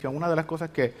Que una de las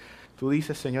cosas que tú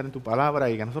dices, Señor, en tu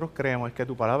palabra y que nosotros creemos es que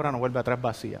tu palabra no vuelve atrás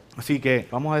vacía. Así que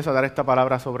vamos a desatar esta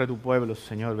palabra sobre tu pueblo,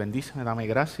 Señor. Bendíceme, dame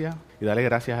gracia y dale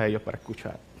gracias a ellos para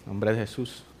escuchar. En nombre de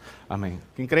Jesús. Amén.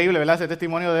 Qué increíble, ¿verdad? Ese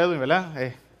testimonio de Edwin,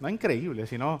 ¿verdad? No increíble,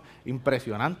 sino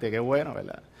impresionante. Qué bueno,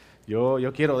 ¿verdad? Yo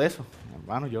quiero de eso,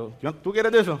 hermano. ¿Tú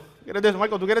quieres de eso? ¿Quieres de eso,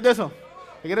 Marco? ¿Tú quieres de eso?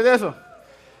 ¿Qué quieres de eso?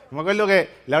 Yo me acuerdo que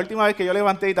la última vez que yo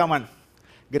levanté Itamar,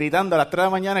 gritando a las 3 de la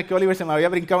mañana, es que Oliver se me había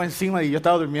brincado encima y yo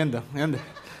estaba durmiendo, ¿entiendes?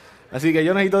 Así que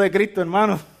yo necesito de Cristo,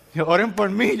 hermano. Oren por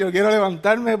mí, yo quiero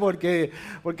levantarme porque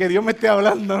Dios me esté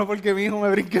hablando, no porque mi hijo me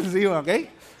brinque encima, ¿ok?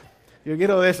 Yo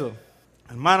quiero de eso.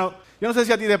 Hermano, yo no sé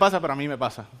si a ti te pasa, pero a mí me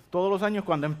pasa. Todos los años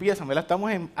cuando empiezan, ¿verdad? Estamos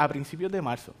a principios de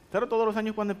marzo. Pero todos los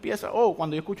años cuando empieza,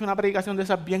 cuando yo escucho una predicación de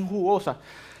esas bien jugosas,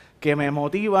 que me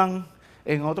motivan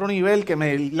en otro nivel, que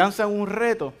me lanzan un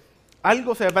reto,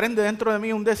 algo se prende dentro de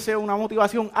mí, un deseo, una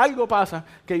motivación, algo pasa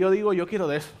que yo digo, yo quiero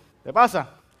de eso. ¿Te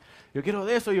pasa? Yo quiero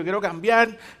de eso, yo quiero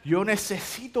cambiar, yo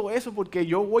necesito eso porque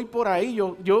yo voy por ahí,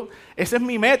 esa es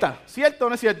mi meta, ¿cierto o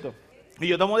no es cierto? Y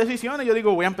yo tomo decisiones, yo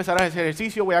digo, voy a empezar a hacer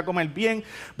ejercicio, voy a comer bien,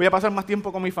 voy a pasar más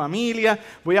tiempo con mi familia,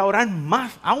 voy a orar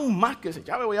más, aún más, que se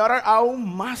llame, voy a orar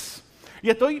aún más.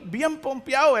 Y estoy bien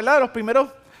pompeado, ¿verdad? Los primeros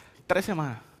 3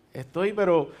 semanas. Estoy,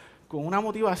 pero con una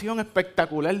motivación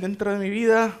espectacular dentro de mi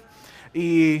vida.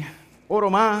 Y oro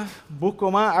más,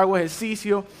 busco más, hago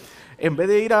ejercicio. En vez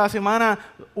de ir a la semana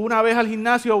una vez al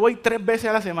gimnasio, voy 3 veces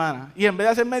a la semana. Y en vez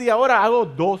de hacer media hora, hago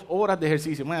 2 horas de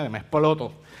ejercicio. Me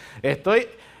exploto. Estoy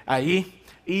allí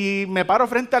y me paro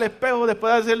frente al espejo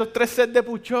después de hacer los 3 sets de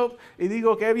push-up y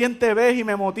digo, qué bien te ves, y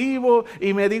me motivo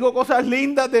y me digo cosas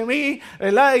lindas de mí,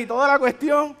 ¿verdad? Y toda la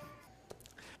cuestión.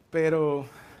 Pero,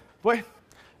 pues,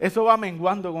 eso va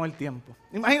menguando con el tiempo.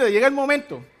 Imagínate, llega el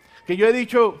momento que yo he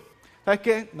dicho, ¿sabes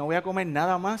qué? No voy a comer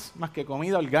nada más que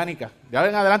comida orgánica. Ya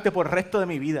en adelante por el resto de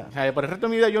mi vida. O sea, por el resto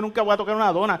de mi vida yo nunca voy a tocar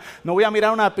una dona. No voy a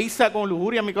mirar una pizza con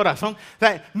lujuria en mi corazón. O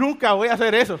sea, nunca voy a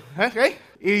hacer eso. ¿Okay?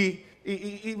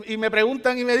 Y me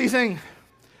preguntan y me dicen,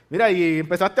 mira, ¿y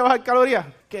empezaste a bajar calorías?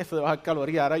 ¿Qué es eso de bajar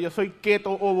calorías? Ahora yo soy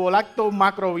keto, ovolacto,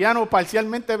 macrobiano,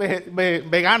 parcialmente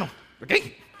vegano. ¿Ok?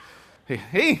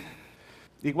 Sí.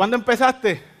 ¿Y cuándo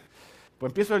empezaste?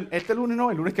 Pues empiezo este lunes, no,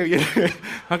 el lunes que viene.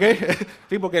 ¿Ok?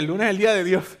 Sí, porque el lunes es el día de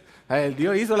Dios. El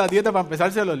Dios hizo la dieta para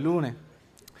empezarse los lunes.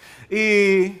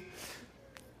 ¿Y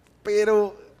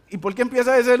por qué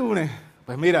empieza ese lunes?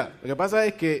 Pues mira, lo que pasa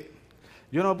es que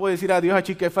yo no puedo decir adiós a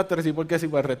Cheesecake Factory sí porque sí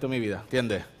por el resto de mi vida,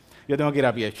 ¿entiendes? Yo tengo que ir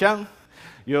a Pierre Chan.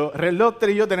 Red Lobster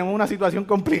y yo tenemos una situación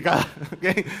complicada,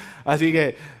 ¿okay? Así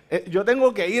que yo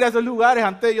tengo que ir a esos lugares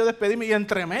antes de yo despedirme, y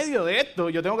entre medio de esto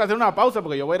yo tengo que hacer una pausa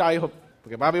porque yo voy a ir a IHOP,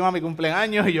 porque papi y mami cumplen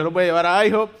años y yo los voy a llevar a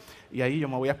IHOP y ahí yo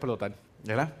me voy a explotar,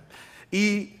 ¿verdad?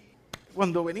 Y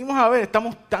cuando venimos a ver,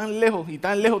 estamos tan lejos y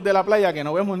tan lejos de la playa que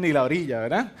no vemos ni la orilla,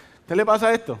 ¿verdad? ¿A usted le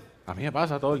pasa esto? A mí me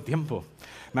pasa todo el tiempo.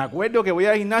 Me acuerdo que voy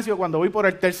al gimnasio cuando voy por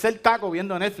el tercer taco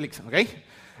viendo Netflix, ¿ok?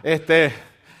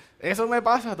 Eso me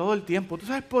pasa todo el tiempo. ¿Tú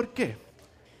sabes por qué?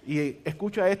 Y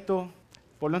escucha esto,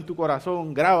 ponlo en tu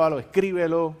corazón, grábalo,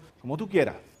 escríbelo, como tú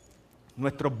quieras.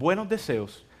 Nuestros buenos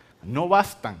deseos no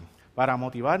bastan para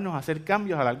motivarnos a hacer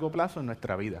cambios a largo plazo en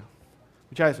nuestra vida.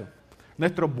 Escucha eso.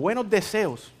 Nuestros buenos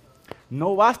deseos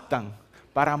no bastan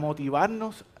para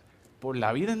motivarnos por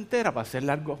la vida entera para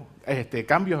hacer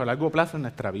cambios a largo plazo en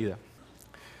nuestra vida.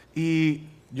 Y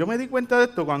yo me di cuenta de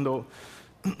esto cuando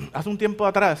hace un tiempo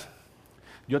atrás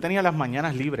yo tenía las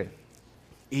mañanas libres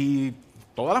y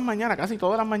todas las mañanas, casi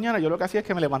todas las mañanas, yo lo que hacía es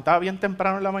que me levantaba bien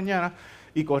temprano en la mañana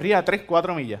y corría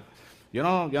 3-4 millas. Yo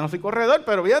no soy corredor,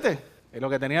 pero fíjate, en lo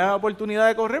que tenía la oportunidad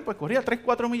de correr, pues corría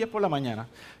 3-4 millas por la mañana.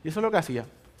 Y eso es lo que hacía.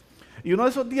 Y uno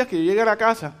de esos días que yo llegué a la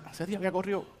casa, ese día había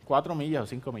corrido 4 millas o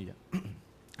 5 millas.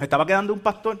 Estaba quedando un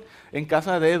pastor en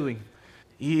casa de Edwin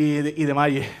y de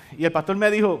Maye. Y el pastor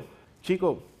me dijo,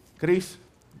 chico, Chris,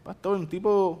 pastor, un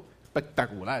tipo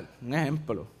espectacular, un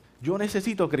ejemplo. Yo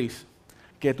necesito, Chris,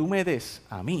 que tú me des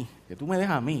a mí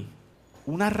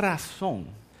una razón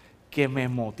que me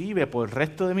motive por el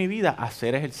resto de mi vida a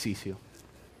hacer ejercicio.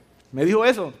 Me dijo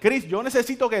eso, Chris, yo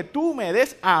necesito que tú me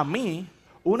des a mí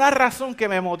una razón que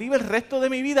me motive el resto de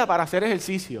mi vida para hacer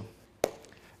ejercicio.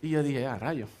 Y yo dije,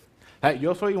 rayos.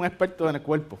 Yo soy un experto en el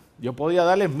cuerpo. Yo podía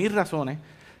darles mis razones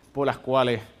por las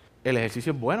cuales el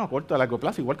ejercicio es bueno a corto y a largo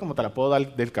plazo, igual como te la puedo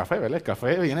dar del café, ¿verdad? El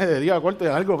café viene de día a corto y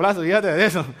a largo plazo, fíjate de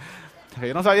eso.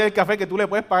 Yo no sabía del café que tú le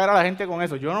puedes pagar a la gente con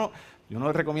eso. Yo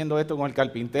no recomiendo esto con el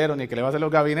carpintero ni el que le va a hacer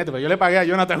los gabinetes, pero yo le pagué a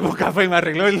Jonathan un café y me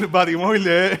arregló el batimóvil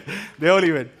de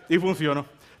Oliver y funcionó.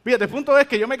 Fíjate, el punto es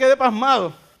que yo me quedé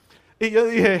pasmado y yo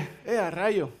dije, a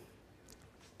rayo,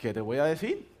 ¿qué te voy a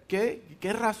decir?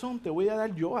 ¿Qué razón te voy a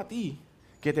dar yo a ti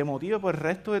que te motive por el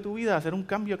resto de tu vida a hacer un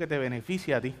cambio que te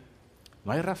beneficie a ti.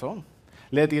 No hay razón.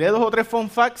 Le tiré 2 o 3 fun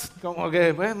facts, como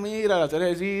que, pues mira, al hacer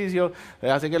ejercicio,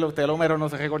 hace que los telómeros no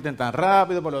se recorten tan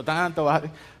rápido, por lo tanto,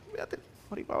 fíjate,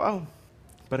 por ahí para abajo.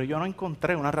 Pero yo no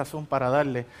encontré una razón para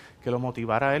darle que lo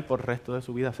motivara a él por el resto de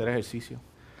su vida a hacer ejercicio.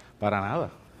 Para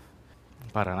nada.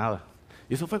 Para nada.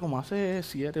 Y eso fue como hace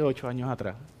 7, 8 años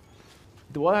atrás.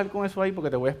 Te voy a dejar con eso ahí porque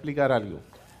te voy a explicar algo.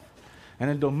 En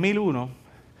el 2001,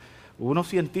 hubo unos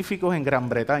científicos en Gran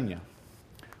Bretaña.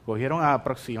 Cogieron a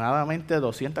aproximadamente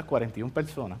 241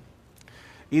 personas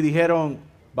y dijeron,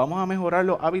 vamos a mejorar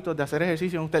los hábitos de hacer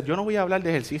ejercicio en usted. Yo no voy a hablar de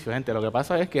ejercicio, gente. Lo que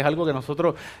pasa es que es algo que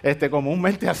nosotros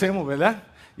comúnmente hacemos, ¿verdad?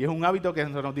 Y es un hábito que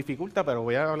nos dificulta, pero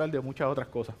voy a hablar de muchas otras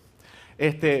cosas.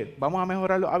 Vamos a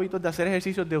mejorar los hábitos de hacer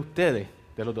ejercicio de ustedes,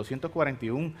 de los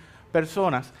 241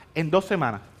 personas, en 2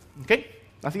 semanas. ¿Ok?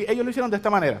 Así ellos lo hicieron de esta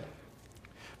manera.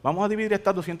 Vamos a dividir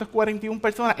estas 241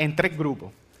 personas en 3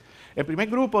 grupos. El primer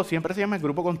grupo siempre se llama el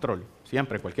grupo control.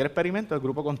 Siempre, cualquier experimento es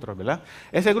grupo control, ¿verdad?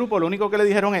 Ese grupo lo único que le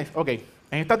dijeron es, ok,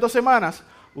 en estas 2 semanas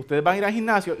ustedes van a ir al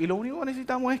gimnasio y lo único que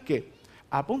necesitamos es que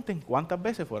apunten cuántas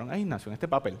veces fueron al gimnasio en este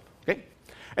papel. ¿Okay?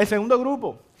 En el segundo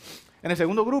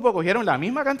grupo cogieron la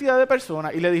misma cantidad de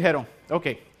personas y le dijeron, ok,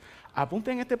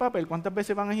 apunten en este papel cuántas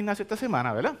veces van al gimnasio esta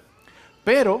semana, ¿verdad?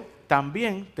 Pero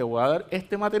también te voy a dar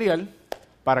este material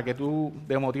para que tú,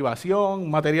 de motivación,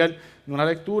 un material de una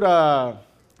lectura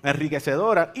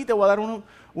enriquecedora, y te voy a dar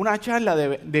una charla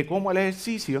de cómo el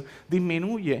ejercicio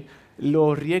disminuye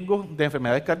los riesgos de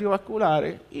enfermedades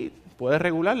cardiovasculares y puede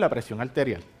regular la presión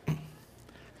arterial.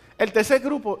 El tercer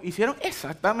grupo hicieron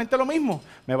exactamente lo mismo.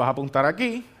 Me vas a apuntar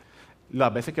aquí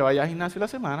las veces que vayas al gimnasio la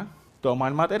semana, toma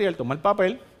el material, toma el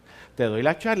papel, te doy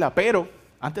la charla, pero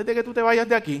antes de que tú te vayas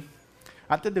de aquí,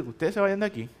 antes de que ustedes se vayan de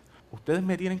aquí, ustedes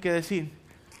me tienen que decir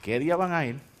qué día van a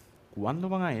ir, cuándo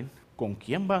van a ir, con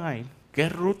quién van a ir, qué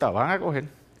ruta van a coger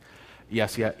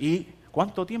y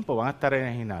cuánto tiempo van a estar en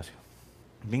el gimnasio.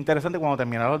 Bien interesante, cuando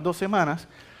terminaron las 2 semanas,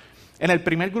 en el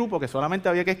primer grupo, que solamente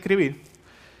había que escribir,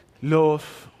 los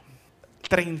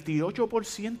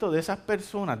 38% de esas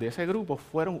personas de ese grupo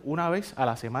fueron una vez a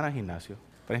la semana al gimnasio.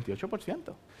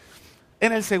 38%.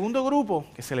 En el segundo grupo,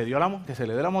 que se le dio la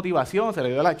motivación, se le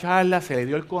dio la charla, se le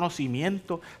dio el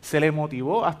conocimiento, se le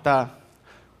motivó hasta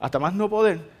más no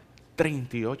poder,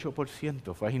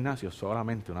 38% fue al gimnasio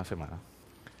solamente una semana.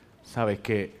 Sabes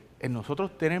que en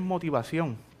nosotros tener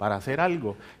motivación para hacer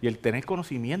algo y el tener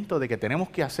conocimiento de que tenemos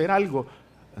que hacer algo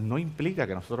no implica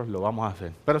que nosotros lo vamos a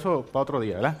hacer. Pero eso para otro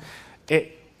día, ¿verdad?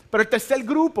 Pero el tercer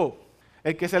grupo,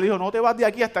 el que se le dijo, no te vas de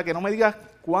aquí hasta que no me digas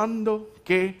cuándo,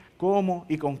 qué, cómo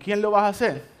y con quién lo vas a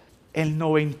hacer, el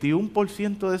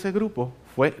 91% de ese grupo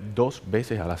fue 2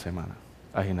 veces a la semana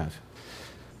al gimnasio.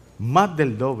 Más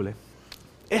del doble.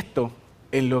 Esto,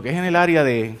 en lo que es en el área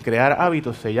de crear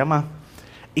hábitos, se llama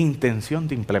intención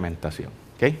de implementación.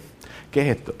 ¿Okay? ¿Qué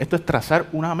es esto? Esto es trazar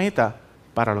una meta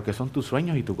para lo que son tus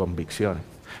sueños y tus convicciones.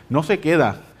 No se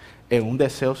queda en un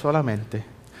deseo solamente,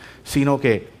 sino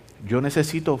que yo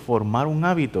necesito formar un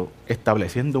hábito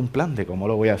estableciendo un plan de cómo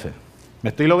lo voy a hacer.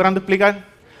 ¿Me estoy logrando explicar?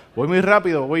 ¿Voy muy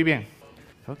rápido o voy bien?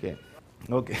 Ok.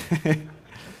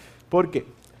 ¿Por qué?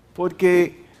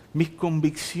 Porque mis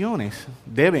convicciones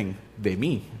deben de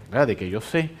mí, ¿verdad? De que yo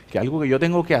sé que algo que yo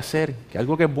tengo que hacer, que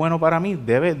algo que es bueno para mí,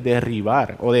 debe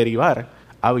derivar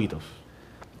hábitos.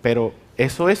 Pero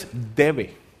eso es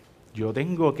debe. Yo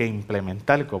tengo que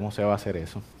implementar cómo se va a hacer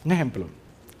eso. Un ejemplo.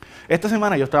 Esta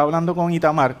semana yo estaba hablando con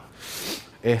Itamar.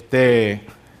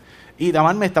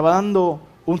 Itamar me estaba dando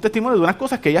un testimonio de unas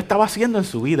cosas que ella estaba haciendo en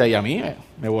su vida y a mí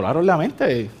me volaron la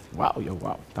mente.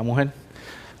 Wow, esta mujer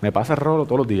me pasa el rolo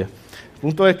todos los días. El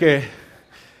punto es que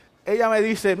ella me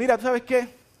dice, mira, ¿tú sabes qué?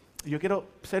 Yo quiero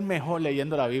ser mejor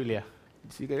leyendo la Biblia.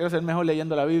 Si quiero ser mejor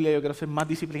leyendo la Biblia, yo quiero ser más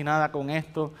disciplinada con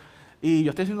esto. Y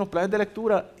yo estoy haciendo unos planes de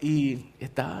lectura y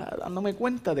estaba dándome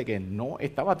cuenta de que no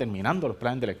estaba terminando los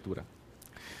planes de lectura.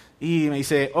 Y me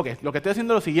dice, ok, lo que estoy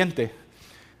haciendo es lo siguiente.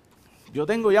 Yo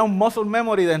tengo ya un muscle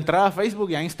memory de entrada a Facebook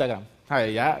y a Instagram.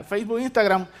 ¿Sabes? Ya Facebook e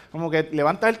Instagram, como que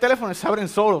levantas el teléfono y se abren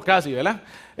solos casi, ¿verdad?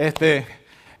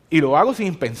 Y lo hago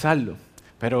sin pensarlo.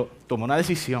 Pero tomé una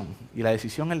decisión, y la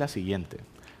decisión es la siguiente.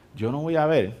 Yo no voy a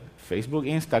ver Facebook e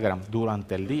Instagram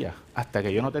durante el día hasta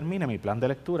que yo no termine mi plan de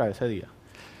lectura de ese día.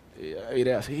 Y yo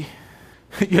iré así.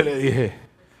 Yo le dije,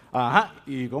 ajá,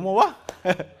 ¿y cómo va?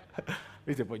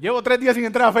 Dice, pues llevo 3 días sin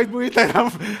entrar a Facebook e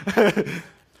Instagram.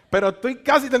 Pero estoy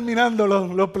casi terminando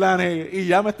los planes y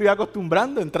ya me estoy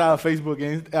acostumbrando a entrar a Facebook,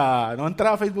 no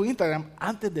entrar a Facebook e Instagram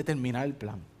antes de terminar el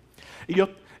plan. Y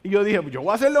yo dije, pues yo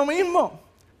voy a hacer lo mismo.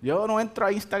 Yo no entro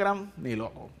a Instagram ni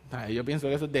loco. Yo pienso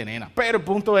que eso es de nena. Pero el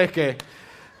punto es que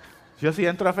Yo sí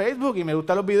entro a Facebook y me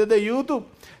gustan los videos de YouTube.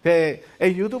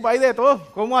 En YouTube hay de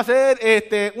todo. Cómo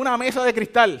hacer una mesa de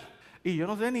cristal. Y yo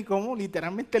no sé ni cómo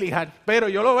literalmente lijar. Pero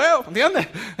yo lo veo, ¿entiendes?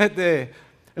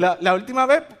 La última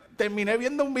vez terminé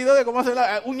viendo un video de cómo hacer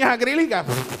las uñas acrílicas.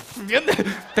 ¿Entiendes?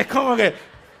 Es como que...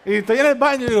 Y estoy en el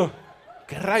baño y digo...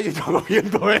 ¿Qué rayos yo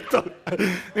viendo esto?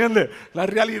 ¿Entiendes? La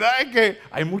realidad es que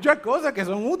hay muchas cosas que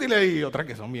son útiles y otras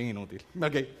que son bien inútiles.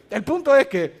 Okay. El punto es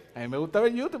que a mí me gusta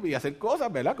ver YouTube y hacer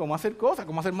cosas, ¿verdad? Cómo hacer cosas,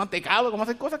 cómo hacer mantecado, cómo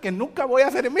hacer cosas que nunca voy a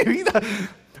hacer en mi vida.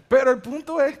 Pero el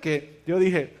punto es que yo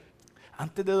dije,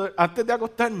 antes de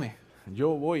acostarme,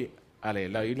 yo voy a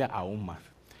leer la Biblia aún más.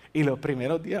 Y los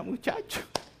primeros días, muchachos.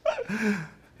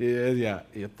 Y yo decía,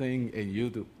 yo estoy en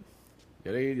YouTube.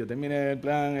 Yo terminé el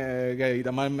plan que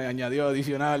Itamar me añadió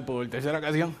adicional por tercera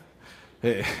ocasión.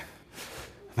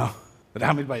 No,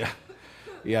 déjame ir para allá.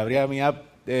 Y abría mi app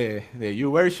de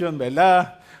YouVersion,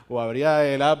 ¿verdad? O abría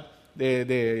el app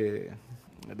de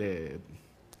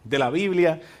la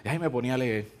Biblia y ahí me ponía a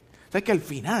leer. ¿Sabes que al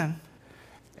final,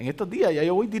 en estos días, ya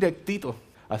yo voy directito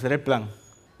a hacer el plan?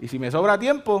 Y si me sobra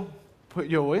tiempo, pues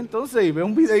yo voy entonces y veo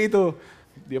un videito.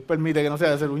 Dios permite que no sea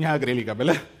de hacer uñas acrílicas,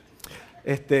 ¿verdad?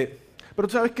 Pero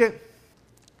tú sabes que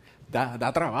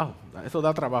da trabajo, eso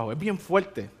da trabajo, es bien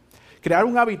fuerte. Crear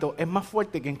un hábito es más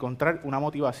fuerte que encontrar una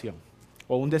motivación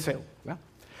o un deseo, ¿verdad?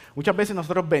 Muchas veces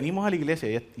nosotros venimos a la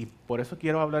iglesia, y por eso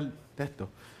quiero hablar de esto,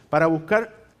 para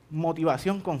buscar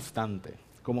motivación constante,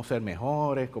 cómo ser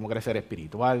mejores, cómo crecer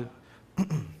espiritual.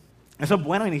 Eso es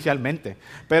bueno inicialmente,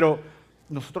 pero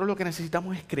nosotros lo que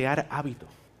necesitamos es crear hábitos.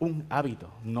 Un hábito,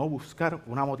 no buscar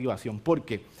una motivación,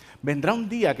 porque vendrá un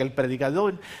día que el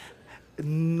predicador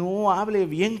no hable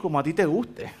bien como a ti te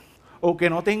guste, o que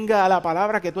no tenga la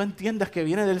palabra que tú entiendas que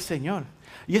viene del Señor.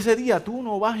 Y ese día tú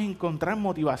no vas a encontrar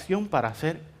motivación para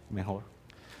ser mejor.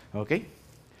 ¿Ok?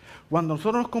 Cuando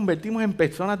nosotros nos convertimos en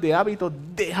personas de hábitos,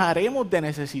 dejaremos de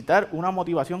necesitar una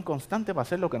motivación constante para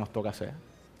hacer lo que nos toca hacer.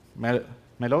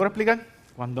 ¿Me logro explicar?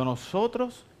 Cuando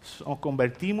nosotros nos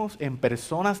convertimos en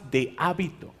personas de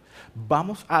hábito,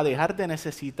 vamos a dejar de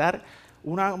necesitar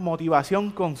una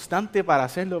motivación constante para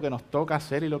hacer lo que nos toca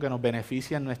hacer y lo que nos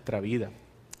beneficia en nuestra vida.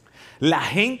 La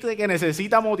gente que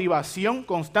necesita motivación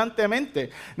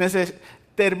constantemente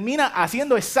termina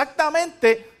haciendo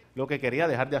exactamente lo que quería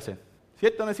dejar de hacer.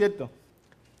 ¿Cierto o no es cierto?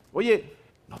 Oye,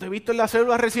 ¿no te he visto en la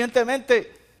célula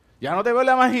recientemente? Ya no te veo en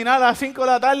la marginal a las 5 de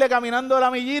la tarde caminando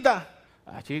la millita.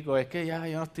 Chicos, es que ya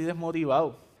yo no estoy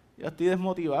desmotivado. Ya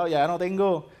no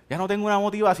tengo una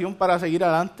motivación para seguir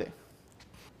adelante.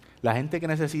 La gente que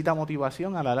necesita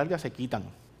motivación a la larga se quitan.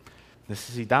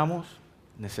 Necesitamos.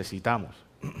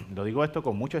 Lo digo esto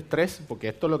con mucho estrés porque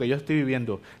esto es lo que yo estoy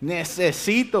viviendo.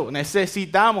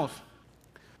 Necesitamos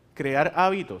crear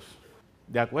hábitos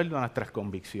de acuerdo a nuestras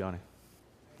convicciones.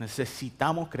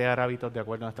 Necesitamos crear hábitos de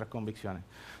acuerdo a nuestras convicciones.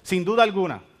 Sin duda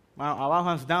alguna, abajo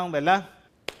hands down, ¿verdad?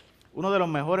 Uno de los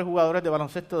mejores jugadores de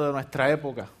baloncesto de nuestra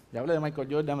época. Ya hablé de Michael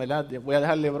Jordan, ¿verdad? Voy a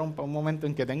dejar LeBron para un momento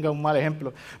en que tenga un mal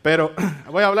ejemplo. Pero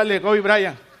voy a hablarle de Kobe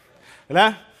Bryant,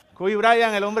 ¿verdad? Kobe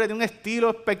Bryant, el hombre de un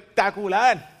estilo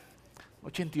espectacular.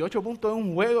 88 puntos en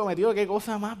un juego, metido, qué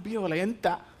cosa más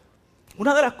violenta.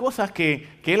 Una de las cosas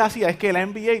que él hacía es que la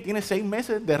NBA tiene 6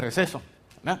 meses de receso,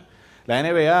 ¿verdad? La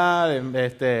NBA,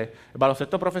 el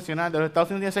baloncesto profesional de los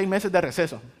Estados Unidos tiene 6 meses de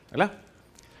receso, ¿verdad?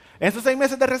 En esos 6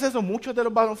 meses de receso, muchos de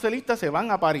los baloncelistas se van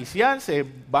a pariciar, se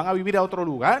van a vivir a otro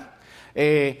lugar,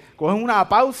 cogen una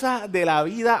pausa de la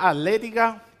vida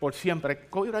atlética por siempre.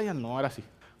 Kobe Bryant no era así.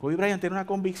 Kobe Bryant tiene una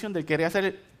convicción de que quería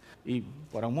ser, y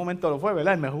por un momento lo fue,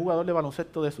 ¿verdad?, el mejor jugador de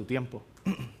baloncesto de su tiempo.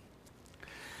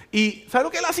 Y ¿sabe lo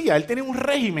que él hacía? Él tenía un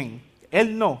régimen,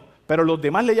 él no, pero los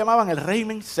demás le llamaban el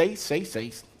régimen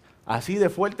 666. Así de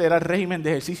fuerte era el régimen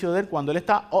de ejercicio de él cuando él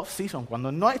estaba off-season,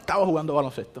 cuando no estaba jugando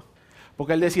baloncesto.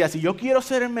 Porque él decía, si yo quiero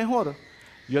ser el mejor,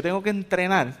 yo tengo que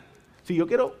entrenar. Si yo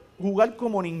quiero jugar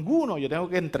como ninguno, yo tengo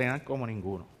que entrenar como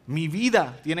ninguno. Mi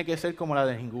vida tiene que ser como la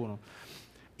de ninguno.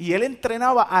 Y él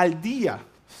entrenaba al día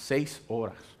 6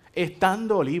 horas,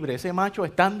 estando libre. Ese macho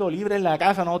estando libre en la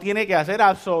casa, no tiene que hacer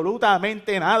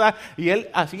absolutamente nada. Y él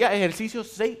hacía ejercicio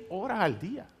 6 horas al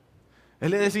día. Él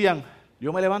le decían,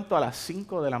 yo me levanto a las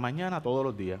 5 de la mañana todos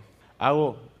los días.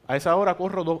 A esa hora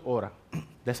corro 2 horas.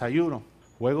 Desayuno,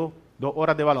 juego 2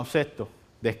 horas de baloncesto,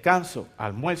 descanso,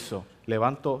 almuerzo,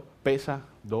 levanto pesa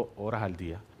 2 horas al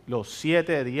día. Los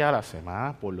 7 días a la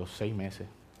semana por los 6 meses.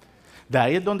 De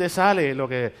ahí es donde sale lo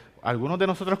que algunos de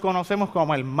nosotros conocemos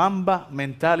como el Mamba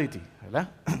Mentality,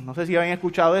 ¿verdad? No sé si habían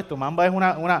escuchado esto. Mamba es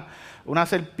una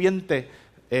serpiente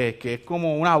que es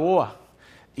como una boa.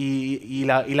 Y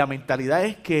la mentalidad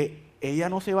es que ella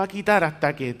no se va a quitar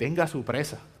hasta que tenga su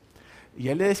presa. Y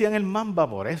él le decían el Mamba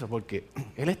por eso, porque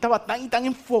él estaba tan y tan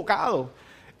enfocado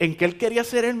en que él quería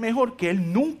ser el mejor, que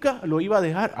él nunca lo iba a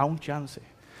dejar a un chance.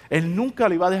 Él nunca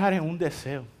lo iba a dejar en un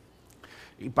deseo.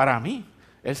 Y para mí,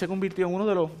 él se convirtió en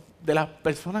uno de las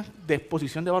personas de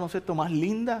exposición de baloncesto más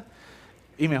lindas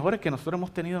y mejores que nosotros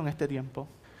hemos tenido en este tiempo.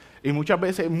 Y muchas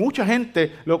veces, mucha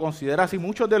gente lo considera así.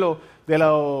 Muchos de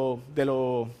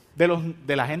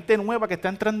la gente nueva que está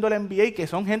entrando al NBA, que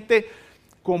son gente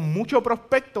con mucho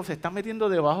prospecto, se están metiendo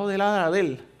debajo del ala de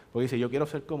él. Porque dice, yo quiero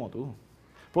ser como tú.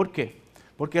 ¿Por qué?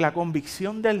 Porque la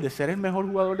convicción de él de ser el mejor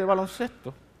jugador de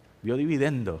baloncesto dio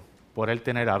dividendo por él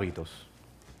tener hábitos.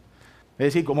 Es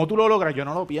decir, ¿cómo tú lo logras? Yo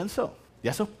no lo pienso.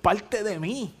 Ya eso es parte de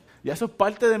mí. Ya eso es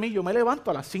parte de mí. Yo me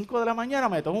levanto a las 5 de la mañana,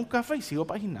 me tomo un café y sigo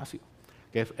para el gimnasio.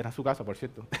 Que era su casa, por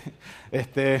cierto.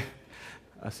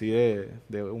 Así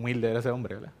de humilde era ese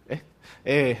hombre, ¿verdad?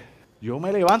 Yo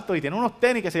me levanto y tiene unos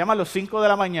tenis que se llaman los 5 de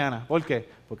la mañana. ¿Por qué?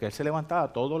 Porque él se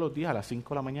levantaba todos los días a las 5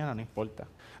 de la mañana, no importa.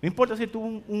 No importa si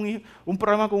tuvo un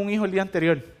problema con un hijo el día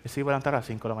anterior, él se iba a levantar a las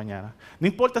 5 de la mañana. No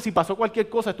importa si pasó cualquier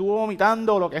cosa, estuvo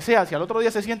vomitando o lo que sea, si al otro día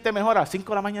se siente mejor, a las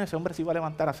 5 de la mañana ese hombre se iba a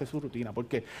levantar a hacer su rutina. ¿Por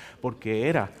qué? Porque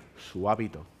era su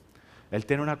hábito. Él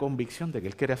tenía una convicción de que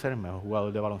él quería ser el mejor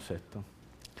jugador de baloncesto.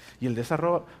 Y él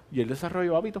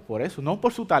desarrolló hábitos por eso, no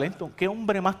por su talento. ¿Qué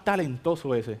hombre más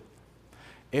talentoso ese?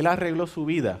 Él arregló su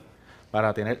vida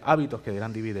para tener hábitos que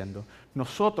dieran dividendo.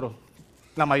 Nosotros,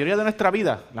 la mayoría de nuestra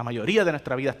vida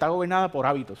está gobernada por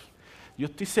hábitos. Yo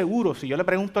estoy seguro, si yo le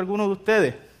pregunto a alguno de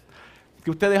ustedes,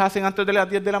 ¿qué ustedes hacen antes de las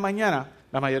 10 de la mañana?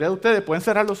 La mayoría de ustedes pueden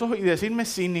cerrar los ojos y decirme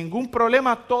sin ningún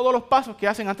problema todos los pasos que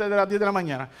hacen antes de las 10 de la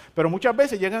mañana. Pero muchas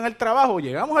veces llegamos al trabajo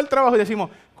y decimos,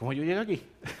 ¿cómo yo llegué aquí?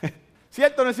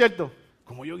 ¿Cierto o no es cierto?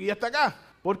 ¿Cómo yo guié hasta acá?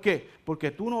 ¿Por qué?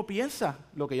 Porque tú no piensas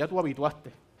lo que ya tú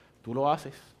habituaste. Tú lo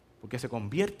haces porque se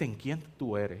convierte en quien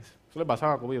tú eres. Eso le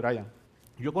pasaba a Kobe Bryant.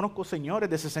 Yo conozco señores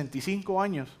de 65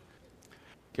 años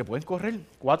que pueden correr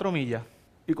 4 millas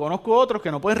y conozco otros que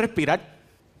no pueden respirar.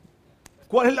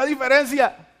 ¿Cuál es la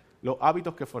diferencia? Los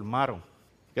hábitos que formaron.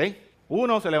 ¿Okay?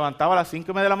 Uno se levantaba a las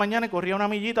 5:30 de la mañana y corría una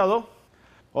millita o 2.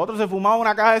 Otro se fumaba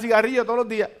una caja de cigarrillos todos los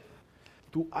días.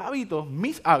 Tus hábitos,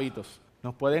 mis hábitos,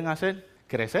 nos pueden hacer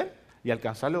crecer y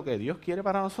alcanzar lo que Dios quiere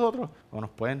para nosotros o nos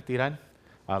pueden tirar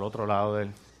al otro lado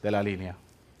de la línea.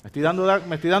 ¿Me estoy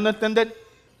dando a entender?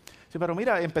 Sí, pero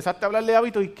mira, empezaste a hablar de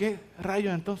hábitos y ¿qué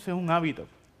rayos entonces es un hábito?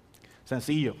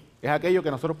 Sencillo, es aquello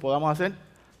que nosotros podamos hacer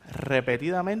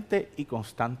repetidamente y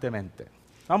constantemente.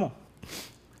 Vamos.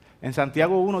 En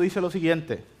Santiago 1 dice lo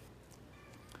siguiente,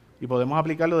 y podemos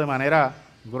aplicarlo de manera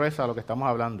gruesa a lo que estamos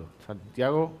hablando.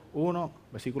 Santiago 1,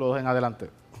 versículo 2 en adelante.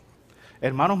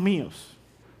 Hermanos míos,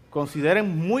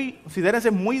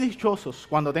 considérense muy dichosos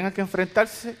cuando tengan que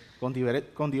enfrentarse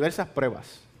con diversas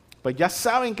pruebas. Pues ya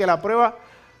saben que la prueba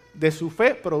de su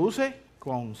fe produce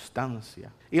constancia.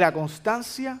 Y la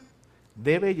constancia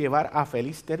debe llevar a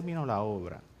feliz término la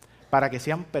obra, para que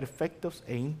sean perfectos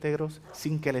e íntegros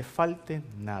sin que les falte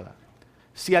nada.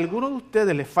 Si a alguno de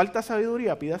ustedes les falta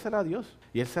sabiduría, pídasela a Dios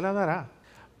y Él se la dará.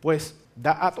 Pues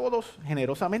da a todos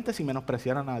generosamente sin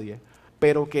menospreciar a nadie,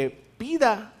 pero que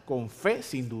pida con fe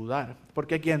sin dudar,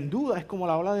 porque quien duda es como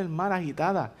la ola del mar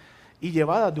agitada y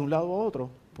llevada de un lado a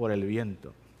otro por el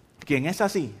viento. Quien es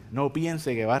así, no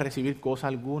piense que va a recibir cosa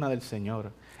alguna del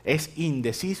Señor. Es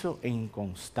indeciso e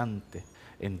inconstante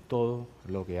en todo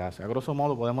lo que hace. A grosso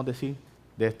modo podemos decir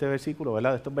de este versículo,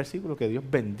 ¿verdad? De estos versículos, que Dios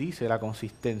bendice la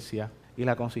consistencia y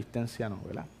la consistencia no,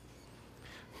 ¿verdad?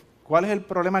 ¿Cuál es el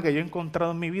problema que yo he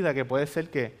encontrado en mi vida? Que puede ser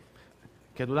que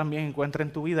tú también encuentres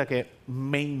en tu vida, que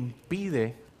me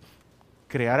impide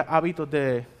crear hábitos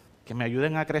que me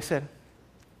ayuden a crecer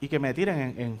y que me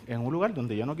tiren en un lugar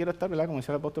donde yo no quiero estar, ¿verdad? Como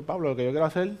decía el apóstol Pablo, lo que yo quiero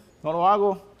hacer no lo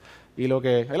hago, y lo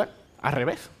que, ¿verdad? Al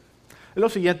revés. Es lo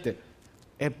siguiente,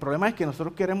 el problema es que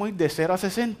nosotros queremos ir de 0 a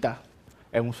 60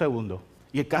 en un segundo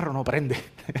y el carro no prende.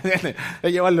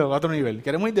 Es llevarlo a otro nivel.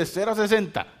 Queremos ir de 0 a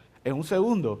 60 en un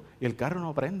segundo y el carro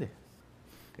no prende.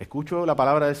 Escucho la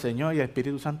palabra del Señor y el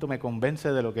Espíritu Santo me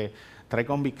convence de lo que trae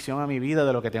convicción a mi vida,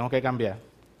 de lo que tengo que cambiar,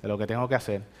 de lo que tengo que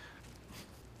hacer.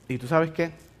 Y tú sabes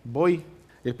qué, voy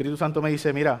y el Espíritu Santo me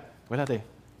dice, mira, acuérdate,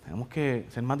 tenemos que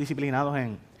ser más disciplinados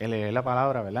en leer la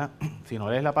palabra, ¿verdad? Si no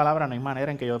lees la palabra, no hay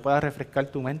manera en que yo pueda refrescar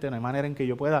tu mente, no hay manera en que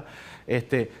yo pueda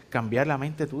cambiar la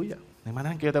mente tuya, no hay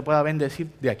manera en que yo te pueda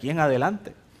bendecir de aquí en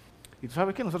adelante. Y tú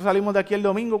sabes que nosotros salimos de aquí el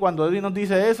domingo cuando Dios nos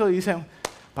dice eso y dicen,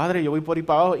 Padre, yo voy por ahí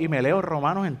para abajo y me leo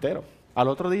Romanos entero. Al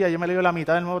otro día yo me leo la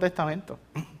mitad del Nuevo Testamento.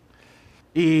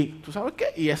 Y tú sabes qué,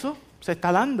 y eso se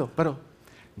está dando, pero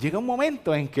llega un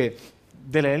momento en que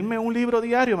de leerme un libro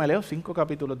diario me leo 5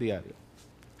 capítulos diarios.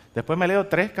 Después me leo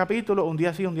 3 capítulos, un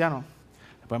día sí, un día no.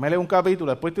 Después me leo un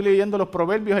capítulo, después estoy leyendo los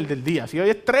proverbios, el del día. Si hoy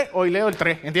es 3, hoy leo el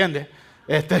 3, ¿entiendes?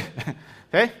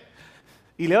 ¿Eh?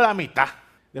 Y leo la mitad.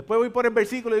 Después voy por el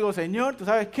versículo y digo, Señor, ¿tú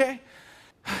sabes qué?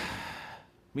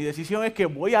 Mi decisión es que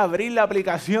voy a abrir la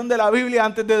aplicación de la Biblia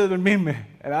antes de dormirme.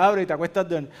 La abro y te acuestas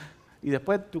de... Y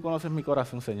después tú conoces mi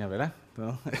corazón, Señor, ¿verdad?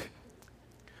 ¿No?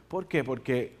 ¿Por qué?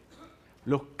 Porque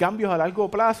los cambios a largo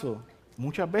plazo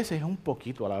muchas veces es un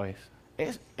poquito a la vez.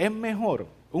 Es mejor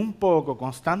un poco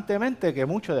constantemente que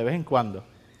mucho de vez en cuando.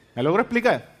 ¿Me logro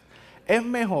explicar? Es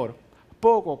mejor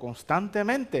poco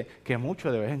constantemente que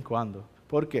mucho de vez en cuando.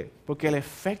 ¿Por qué? Porque el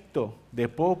efecto de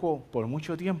poco por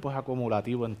mucho tiempo es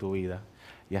acumulativo en tu vida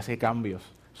y hace cambios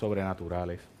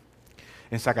sobrenaturales.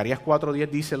 En Zacarías 4:10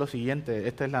 dice lo siguiente,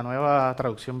 esta es la nueva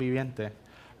traducción viviente: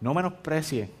 no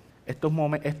menosprecie estos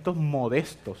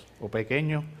modestos o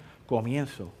pequeños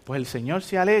comienzos, pues el Señor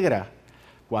se alegra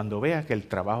cuando vea que el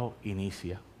trabajo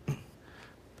inicia.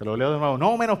 Te lo leo de nuevo.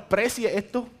 No menosprecie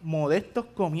estos modestos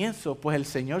comienzos, pues el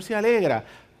Señor se alegra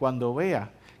cuando vea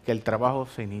que el trabajo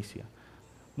se inicia.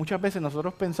 Muchas veces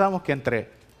nosotros pensamos que entre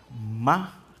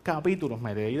más capítulos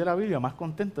me leí de la Biblia, más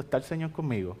contento está el Señor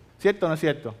conmigo. ¿Cierto o no es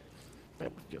cierto?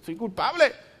 Yo soy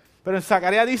culpable. Pero en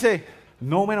Zacarías dice,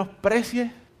 no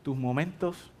menosprecies tus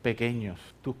momentos pequeños,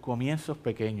 tus comienzos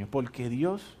pequeños, porque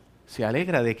Dios se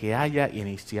alegra de que haya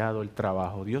iniciado el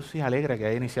trabajo. Dios se alegra que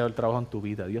haya iniciado el trabajo en tu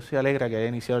vida. Dios se alegra que haya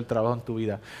iniciado el trabajo en tu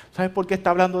vida. ¿Sabes por qué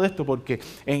está hablando de esto? Porque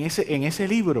en ese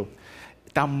libro,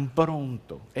 tan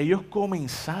pronto ellos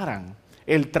comenzaran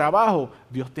el trabajo,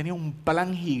 Dios tenía un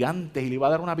plan gigante y le iba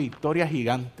a dar una victoria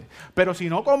gigante. Pero si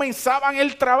no comenzaban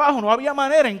el trabajo, no había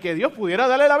manera en que Dios pudiera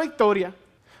darle la victoria.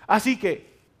 Así que,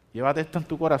 llévate esto en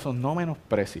tu corazón, no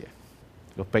menosprecies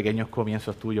los pequeños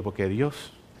comienzos tuyos, porque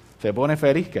Dios se pone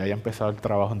feliz que haya empezado el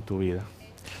trabajo en tu vida.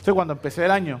 Entonces, cuando empecé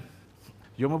el año,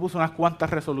 yo me puse unas cuantas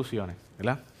resoluciones,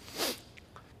 ¿verdad?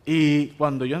 Y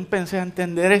cuando yo empecé a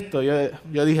entender esto,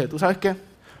 yo dije, ¿tú sabes qué?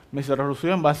 Mis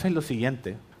resoluciones van a ser lo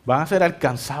siguiente, van a ser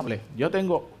alcanzables. Yo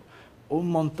tengo un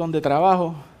montón de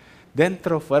trabajo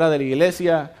dentro, fuera de la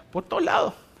iglesia, por todos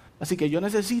lados. Así que yo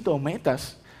necesito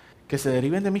metas que se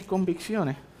deriven de mis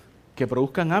convicciones, que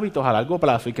produzcan hábitos a largo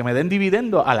plazo y que me den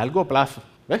dividendos a largo plazo.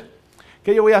 ¿Ves?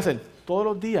 ¿Qué yo voy a hacer? Todos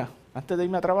los días, antes de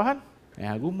irme a trabajar, en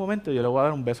algún momento yo le voy a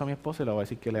dar un beso a mi esposa y le voy a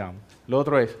decir que le amo. Lo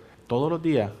otro es, todos los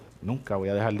días, nunca voy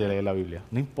a dejar de leer la Biblia.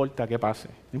 No importa qué pase,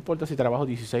 no importa si trabajo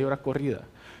 16 horas corridas,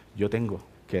 yo tengo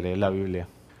que leer la Biblia.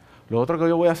 Lo otro que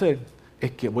yo voy a hacer es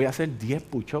que voy a hacer 10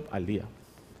 push-ups al día.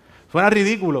 Suena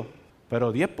ridículo,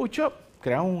 pero 10 push-ups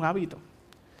crean un hábito.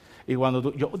 Y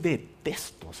cuando yo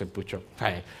detesto hacer push-up.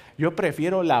 Yo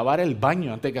prefiero lavar el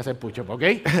baño antes que hacer push-up, ¿ok?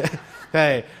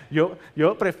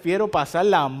 Yo prefiero pasar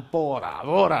la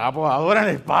podadora en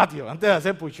el patio antes de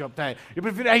hacer push-up. Yo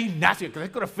prefiero ir al gimnasio, que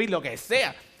hacer crossfit, lo que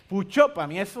sea. Push-up, para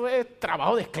mí eso es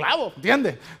trabajo de esclavo,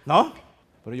 ¿entiendes? ¿No?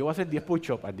 Pero yo voy a hacer 10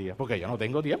 push-ups al día, porque yo no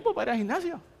tengo tiempo para ir al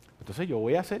gimnasio. Entonces yo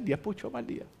voy a hacer 10 push-ups al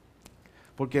día.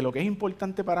 Porque lo que es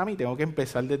importante para mí, tengo que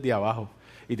empezar desde abajo.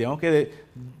 Y tengo que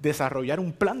desarrollar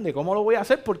un plan de cómo lo voy a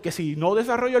hacer, porque si no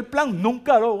desarrollo el plan,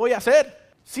 nunca lo voy a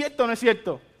hacer. ¿Cierto o no es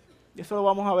cierto? Y eso lo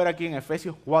vamos a ver aquí en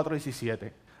Efesios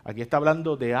 4:17. Aquí está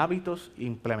hablando de hábitos e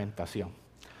implementación.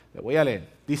 Le voy a leer.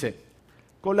 Dice,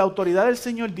 con la autoridad del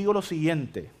Señor digo lo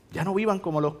siguiente, ya no vivan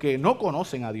como los que no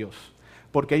conocen a Dios,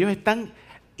 porque ellos están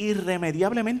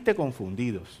irremediablemente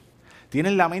confundidos.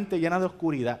 Tienen la mente llena de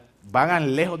oscuridad,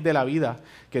 vagan lejos de la vida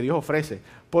que Dios ofrece,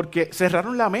 porque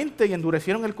cerraron la mente y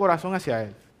endurecieron el corazón hacia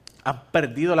Él. Han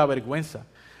perdido la vergüenza.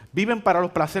 Viven para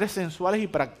los placeres sensuales y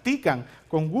practican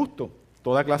con gusto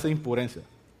toda clase de impureza.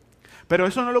 Pero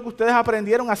eso no es lo que ustedes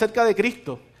aprendieron acerca de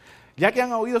Cristo. Ya que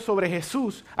han oído sobre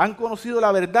Jesús, han conocido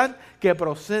la verdad que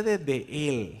procede de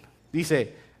Él.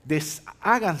 Dice,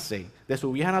 desháganse de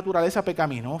su vieja naturaleza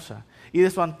pecaminosa y de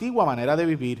su antigua manera de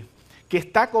vivir, que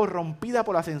está corrompida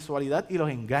por la sensualidad y los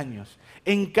engaños.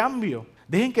 En cambio,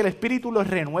 dejen que el Espíritu los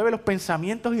renueve los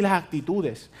pensamientos y las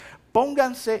actitudes.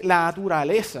 Pónganse la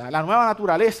naturaleza, la nueva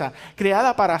naturaleza,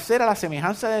 creada para ser a la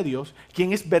semejanza de Dios,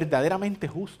 quien es verdaderamente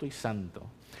justo y santo.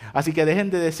 Así que dejen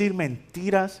de decir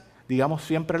mentiras, digamos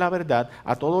siempre la verdad,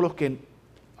 a todos,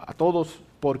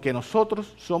 porque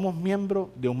nosotros somos miembros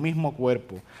de un mismo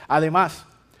cuerpo. Además,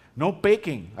 no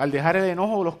pequen al dejar el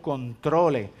enojo los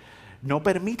controle. No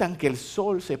permitan que el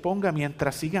sol se ponga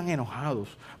mientras sigan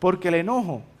enojados, porque el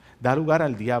enojo da lugar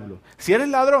al diablo. Si eres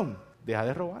ladrón, deja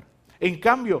de robar. En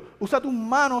cambio, usa tus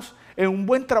manos en un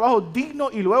buen trabajo digno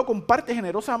y luego comparte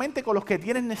generosamente con los que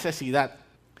tienen necesidad.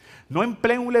 No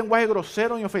empleen un lenguaje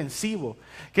grosero ni ofensivo.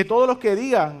 Que todo lo que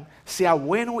digan sea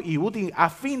bueno y útil,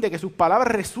 a fin de que sus palabras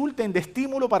resulten de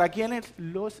estímulo para quienes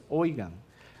los oigan.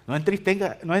 No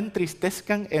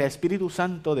entristezcan el Espíritu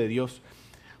Santo de Dios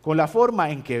con la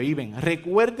forma en que viven.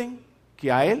 Recuerden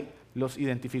que a Él los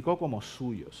identificó como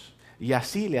suyos y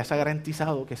así les ha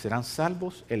garantizado que serán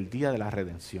salvos el día de la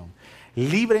redención.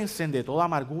 Líbrense de toda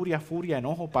amargura, furia,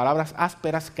 enojo, palabras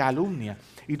ásperas, calumnia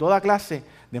y toda clase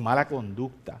de mala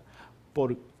conducta.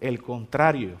 Por el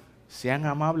contrario, sean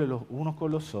amables los unos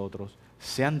con los otros,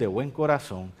 sean de buen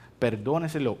corazón,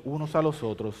 perdónense los unos a los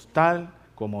otros, tal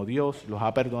como Dios los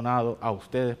ha perdonado a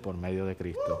ustedes por medio de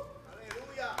Cristo.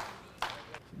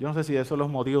 Yo no sé si eso los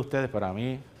motiva a ustedes, pero a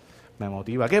mí me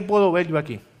motiva. ¿Qué puedo ver yo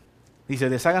aquí? Dice,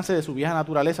 desháganse de su vieja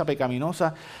naturaleza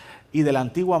pecaminosa y de la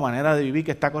antigua manera de vivir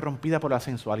que está corrompida por la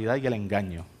sensualidad y el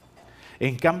engaño.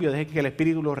 En cambio, dejen que el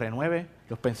Espíritu los renueve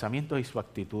los pensamientos y sus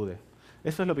actitudes.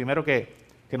 Eso es lo primero que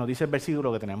nos dice el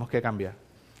versículo que tenemos que cambiar.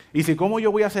 Y dice, ¿cómo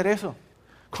yo voy a hacer eso?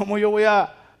 ¿Cómo yo voy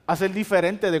a ser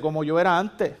diferente de como yo era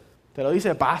antes? Te lo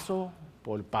dice paso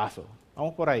por paso.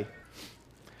 Vamos por ahí.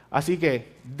 Así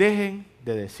que dejen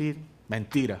de decir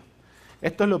mentiras.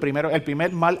 Esto es lo primero, el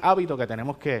primer mal hábito que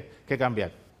tenemos que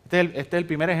cambiar. Este es el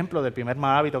primer ejemplo del primer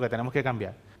mal hábito que tenemos que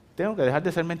cambiar. Tengo que dejar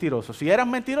de ser mentiroso. Si eras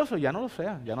mentiroso, ya no lo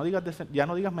seas. Ya no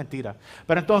digas mentiras.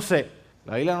 Pero entonces,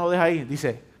 la Biblia no lo deja ahí.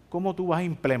 Dice, ¿cómo tú vas a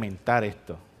implementar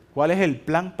esto? ¿Cuál es el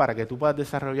plan para que tú puedas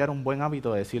desarrollar un buen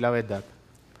hábito de decir la verdad?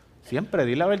 Siempre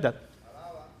di la verdad.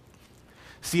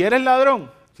 Si eres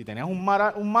ladrón, si tenías un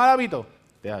mal hábito,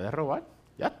 deja de robar.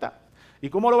 Ya está. ¿Y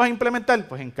cómo lo vas a implementar?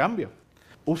 Pues en cambio,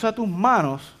 usa tus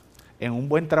manos en un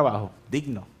buen trabajo,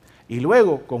 digno. Y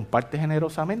luego comparte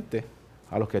generosamente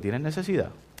a los que tienen necesidad.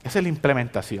 Esa es la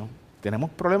implementación.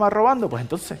 ¿Tenemos problemas robando? Pues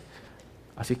entonces,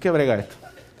 así es que brega esto.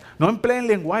 No empleen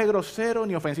lenguaje grosero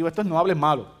ni ofensivo. Esto es no hables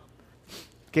malo.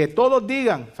 Que todos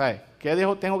digan, ¿sabes? ¿Qué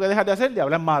tengo que dejar de hacer? De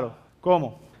hablar malo.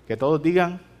 ¿Cómo? Que todos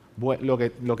digan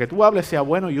lo que tú hables sea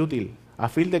bueno y útil, a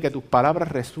fin de que tus palabras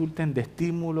resulten de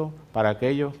estímulo para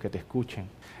aquellos que te escuchen.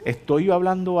 ¿Estoy yo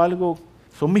hablando algo?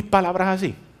 ¿Son mis palabras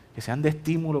así? Que sean de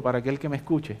estímulo para aquel que me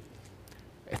escuche.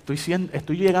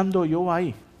 ¿Estoy llegando yo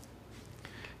ahí?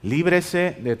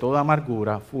 Líbrese de toda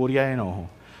amargura, furia y enojo,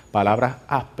 palabras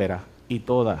ásperas y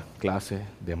toda clase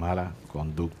de mala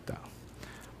conducta.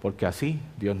 Porque así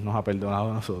Dios nos ha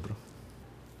perdonado a nosotros.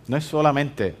 No es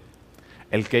solamente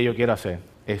el que yo quiero hacer,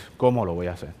 es cómo lo voy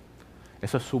a hacer.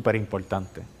 Eso es súper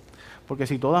importante. Porque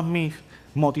si todas mis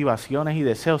motivaciones y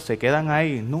deseos se quedan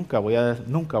ahí, nunca voy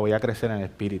a crecer en el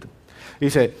espíritu.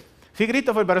 Dice, sí,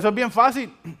 Christopher, pero eso es bien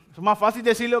fácil. Es más fácil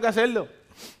decirlo que hacerlo.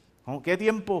 ¿Qué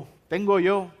tiempo tengo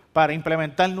yo para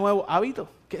implementar nuevos hábitos?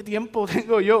 ¿Qué tiempo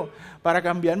tengo yo para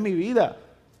cambiar mi vida?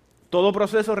 Todo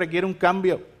proceso requiere un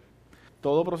cambio.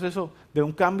 Todo proceso de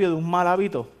un cambio de un mal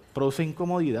hábito produce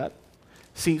incomodidad.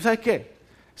 Sí, ¿sabes qué?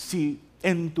 Si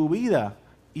en tu vida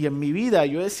y en mi vida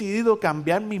yo he decidido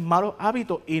cambiar mis malos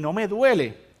hábitos y no me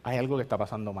duele, hay algo que está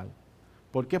pasando mal.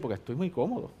 ¿Por qué? Porque estoy muy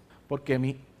cómodo.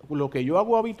 Porque lo que yo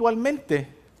hago habitualmente,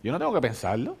 yo no tengo que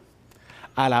pensarlo.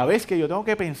 A la vez que yo tengo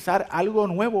que pensar algo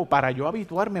nuevo para yo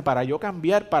habituarme, para yo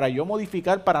cambiar, para yo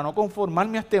modificar, para no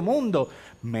conformarme a este mundo,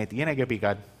 me tiene que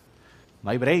picar. No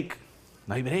hay break.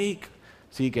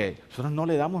 Así que nosotros no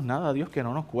le damos nada a Dios que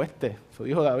no nos cueste. Eso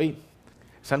dijo David.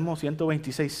 Salmo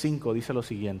 126:5 dice lo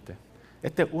siguiente.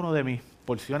 Este es uno de mis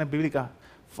porciones bíblicas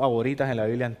favoritas en la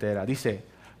Biblia entera. Dice,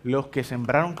 los que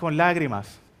sembraron con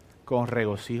lágrimas, con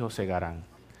regocijo segarán.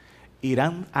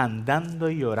 Irán andando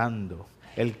y llorando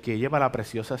el que lleva la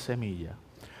preciosa semilla,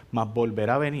 mas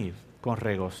volverá a venir con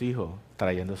regocijo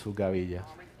trayendo sus gavillas.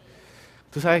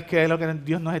 ¿Tú sabes qué es lo que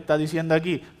Dios nos está diciendo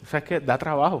aquí? ¿Sabes qué? Da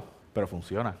trabajo, pero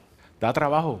funciona. Da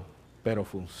trabajo, pero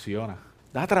funciona.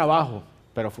 Da trabajo,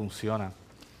 pero funciona.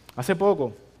 Hace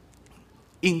poco,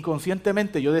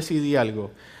 inconscientemente yo decidí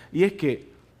algo. Y es que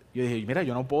yo dije, mira,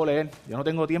 yo no puedo leer. Yo no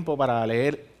tengo tiempo para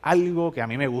leer algo que a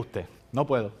mí me guste. No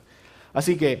puedo.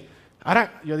 Así que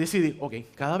ahora yo decidí, ok,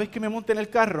 cada vez que me monte en el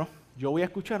carro, yo voy a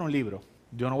escuchar un libro.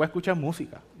 Yo no voy a escuchar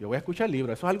música. Yo voy a escuchar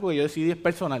libros. Eso es algo que yo decidí, es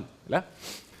personal, ¿verdad?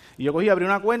 Y yo abrí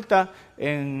una cuenta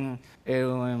para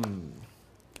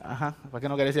que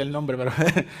no quería decir el nombre, pero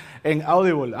en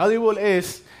Audible. Audible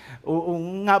es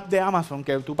un app de Amazon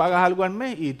que tú pagas algo al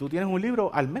mes y tú tienes un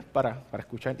libro al mes para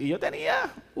escuchar. Y yo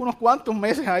tenía unos cuantos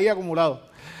meses ahí acumulados.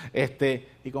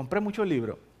 Y compré muchos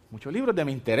libros de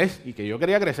mi interés y que yo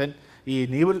quería crecer. Y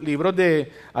libros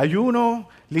de ayuno,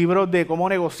 libros de cómo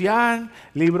negociar,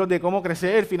 libros de cómo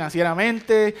crecer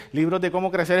financieramente, libros de cómo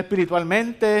crecer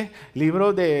espiritualmente,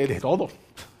 libros de todo,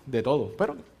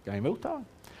 pero que a mí me gustaban.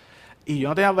 Y yo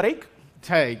no tenía break. O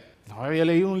sea, no había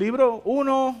leído un libro,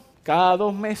 uno cada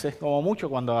 2 meses, como mucho,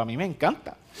 cuando a mí me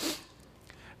encanta.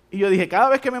 Y yo dije, cada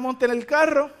vez que me monte en el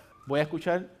carro, voy a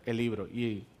escuchar el libro.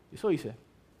 Y eso hice.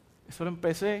 Eso lo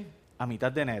empecé a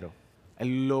mitad de enero.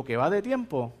 En lo que va de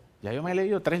tiempo, ya yo me he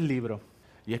leído 3 libros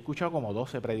y he escuchado como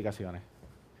 12 predicaciones.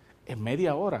 En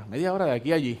media hora de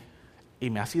aquí a allí. Y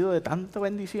me ha sido de tanta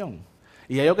bendición.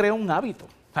 Y ya yo creé un hábito.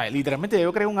 O sea, literalmente ya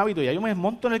yo creé un hábito. Ya yo me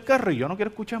monto en el carro y yo no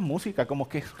quiero escuchar música, como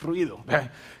que es ruido.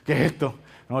 ¿Qué es esto?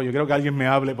 No, yo quiero que alguien me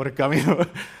hable por el camino. Yo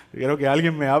quiero que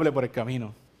alguien me hable por el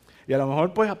camino. Y a lo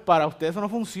mejor pues para ustedes eso no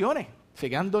funcione. Se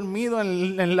quedan dormidos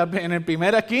en la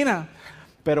primera esquina.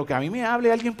 Pero que a mí me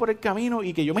hable alguien por el camino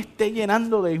y que yo me esté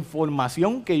llenando de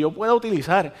información que yo pueda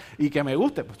utilizar y que me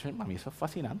guste. Pues a mí eso es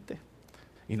fascinante.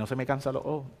 Y no se me cansa los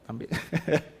ojos también.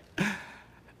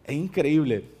 Es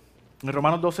increíble. En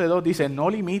Romanos 12:2 dice,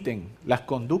 no limiten las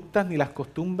conductas ni las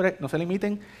costumbres, no se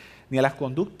limiten ni a las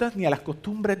conductas ni a las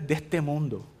costumbres de este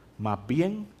mundo. Más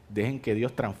bien, dejen que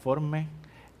Dios los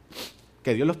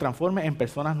transforme en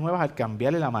personas nuevas al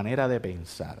cambiarle la manera de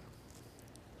pensar.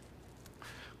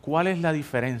 ¿Cuál es la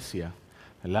diferencia?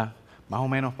 ¿Verdad? Más o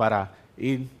menos para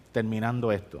ir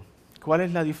terminando esto. ¿Cuál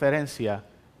es la diferencia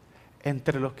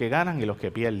entre los que ganan y los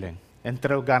que pierden?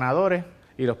 Entre los ganadores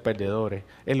y los perdedores.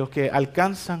 En los que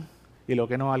alcanzan y los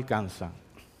que no alcanzan.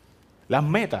 Las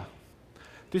metas.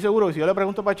 Estoy seguro que si yo le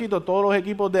pregunto a Pachito, todos los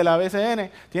equipos de la BCN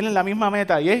tienen la misma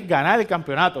meta y es ganar el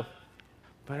campeonato.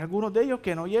 Pero hay algunos de ellos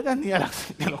que no llegan ni a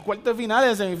los cuartos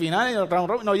finales, semifinales, los round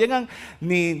robin, no llegan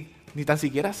ni tan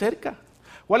siquiera cerca.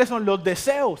 ¿Cuáles son los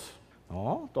deseos?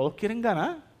 No, todos quieren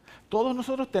ganar. Todos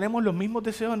nosotros tenemos los mismos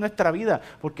deseos en nuestra vida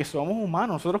porque somos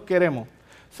humanos. Nosotros queremos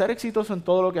ser exitosos en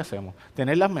todo lo que hacemos,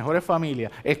 tener las mejores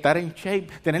familias, estar en shape,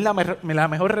 tener la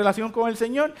mejor relación con el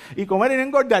Señor y comer y no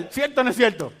engordar. ¿Cierto o no es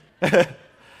cierto?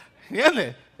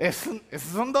 ¿Entiendes? Esos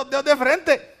son 2 dedos de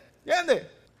frente. ¿Entiendes?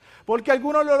 Porque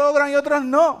algunos lo logran y otros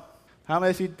no. Déjame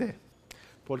decirte.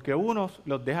 Porque unos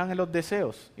los dejan en los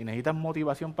deseos y necesitan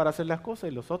motivación para hacer las cosas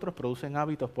y los otros producen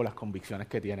hábitos por las convicciones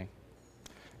que tienen.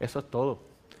 Eso es todo.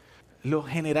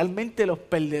 Generalmente los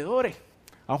perdedores,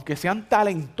 aunque sean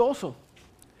talentosos,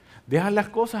 dejan las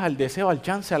cosas al deseo, al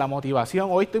chance, a la motivación.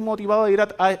 Hoy estoy motivado de ir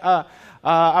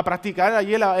a practicar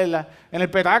allí en el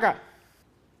petaca.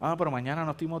 Pero mañana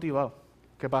no estoy motivado.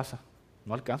 ¿Qué pasa?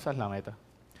 No alcanzas la meta.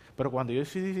 Pero cuando yo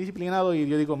soy disciplinado y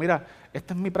yo digo, mira,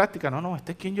 esta es mi práctica. No,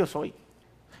 este es quien yo soy.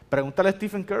 Pregúntale a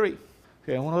Stephen Curry,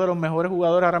 que es uno de los mejores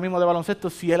jugadores ahora mismo de baloncesto,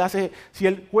 si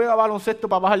él juega baloncesto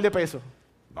para bajar de peso.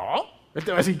 No, él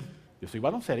te va a decir, yo soy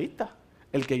baloncerista.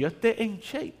 El que yo esté en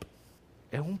shape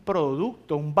es un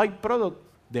producto, un byproduct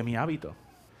de mi hábito.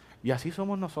 Y así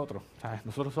somos nosotros. ¿Sabes?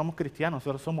 Nosotros somos cristianos,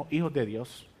 nosotros somos hijos de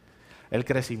Dios. El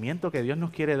crecimiento que Dios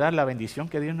nos quiere dar, la bendición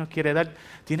que Dios nos quiere dar,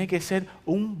 tiene que ser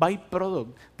un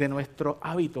byproduct de nuestros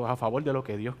hábitos a favor de lo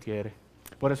que Dios quiere.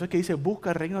 Por eso es que dice,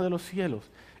 busca el reino de los cielos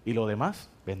y lo demás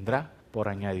vendrá por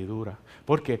añadidura.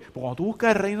 Porque cuando tú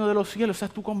buscas el reino de los cielos, esa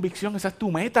es tu convicción, esa es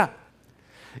tu meta.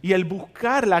 Y el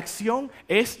buscar la acción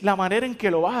es la manera en que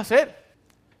lo vas a hacer.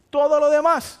 Todo lo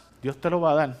demás, Dios te lo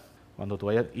va a dar cuando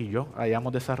tú y yo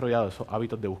hayamos desarrollado esos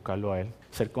hábitos de buscarlo a Él.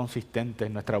 Ser consistentes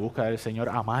en nuestra búsqueda del Señor,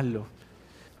 amarlo.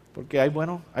 Porque hay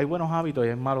buenos hábitos y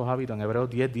hay malos hábitos. En Hebreos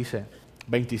 10 dice,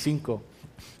 25,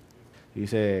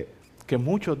 dice que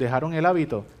muchos dejaron el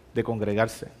hábito de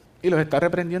congregarse. Y los está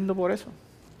reprendiendo por eso.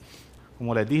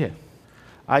 Como les dije,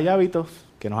 hay hábitos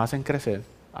que nos hacen crecer,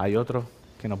 hay otros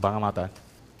que nos van a matar.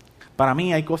 Para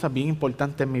mí hay cosas bien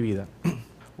importantes en mi vida.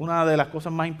 Una de las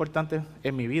cosas más importantes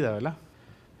en mi vida, ¿verdad?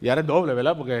 Y ahora es doble,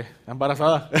 ¿verdad? Porque está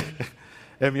embarazada.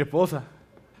 Es mi esposa.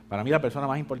 Para mí la persona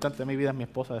más importante de mi vida es mi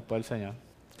esposa después del Señor.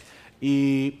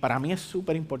 Y para mí es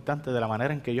súper importante de la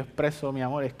manera en que yo expreso mi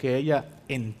amor, es que ella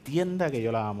entienda que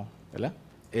yo la amo, ¿verdad?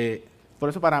 Por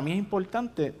eso para mí es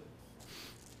importante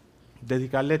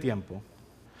dedicarle tiempo.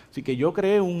 Así que yo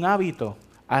creé un hábito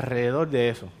alrededor de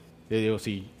eso. Yo digo,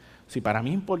 si para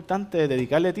mí es importante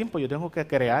dedicarle tiempo, yo tengo que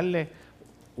crearle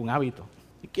un hábito.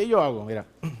 ¿Y qué yo hago? Mira,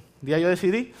 un día yo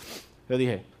decidí, yo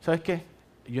dije, ¿sabes qué?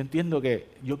 Yo entiendo que,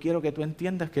 yo quiero que tú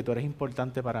entiendas que tú eres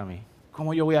importante para mí.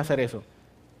 ¿Cómo yo voy a hacer eso?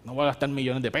 No voy a gastar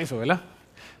millones de pesos, ¿verdad?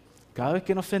 Cada vez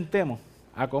que nos sentemos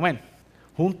a comer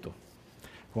juntos,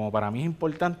 como para mí es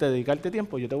importante dedicarte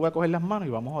tiempo, yo te voy a coger las manos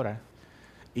y vamos a orar.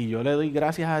 Y yo le doy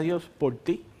gracias a Dios por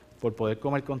ti, por poder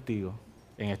comer contigo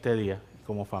en este día,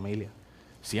 como familia.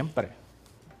 Siempre.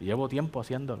 Llevo tiempo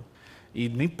haciéndolo. Y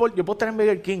no importa, yo puedo estar en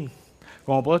Burger King,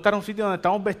 como puedo estar en un sitio donde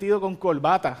estamos vestidos con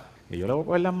corbata, y yo le voy a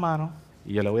coger las manos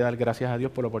y yo le voy a dar gracias a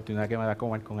Dios por la oportunidad que me da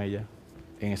comer con ella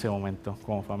en ese momento,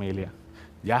 como familia.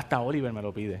 Ya hasta Oliver me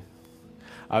lo pide.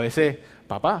 A veces,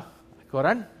 papá, hay que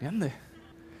orar, ¿entiendes?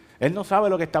 Él no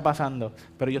sabe lo que está pasando,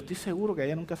 pero yo estoy seguro que a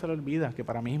ella nunca se le olvida que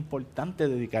para mí es importante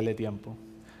dedicarle tiempo.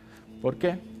 ¿Por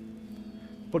qué?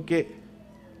 Porque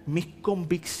mis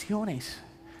convicciones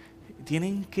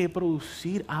tienen que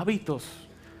producir hábitos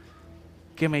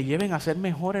que me lleven a ser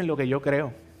mejor en lo que yo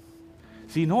creo.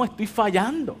 Si no, estoy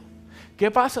fallando. ¿Qué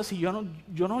pasa si yo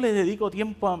no le dedico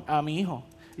tiempo a mi hijo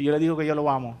y yo le digo que yo lo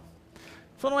amo?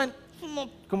 Eso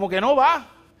como que no va.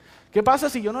 ¿Qué pasa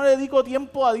si yo no le dedico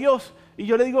tiempo a Dios y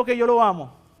yo le digo que yo lo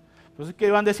amo? Entonces que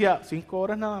Iván decía, 5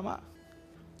 horas nada más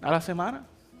a la semana.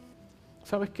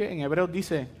 ¿Sabes qué? En Hebreos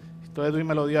dice, esto Edwin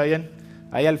me lo dio ayer,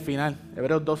 ahí al final,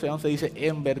 Hebreos 12:11 dice,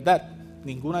 en verdad,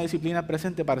 ninguna disciplina es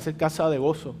presente para ser causa de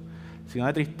gozo, sino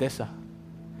de tristeza.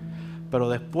 Pero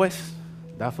después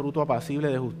da fruto apacible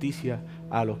de justicia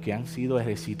a los que han sido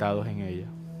ejercitados en ella.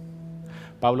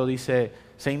 Pablo dice,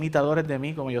 sé imitadores de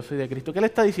mí como yo soy de Cristo. ¿Qué le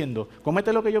está diciendo?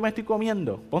 Cómete lo que yo me estoy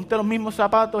comiendo. Ponte los mismos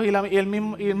zapatos y el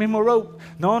mismo robe.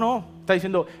 No. Está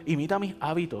diciendo, imita mis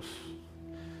hábitos.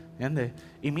 ¿Entiendes?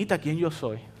 Imita quién yo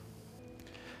soy.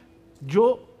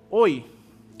 Yo hoy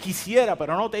quisiera,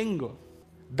 pero no tengo,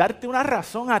 darte una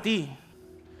razón a ti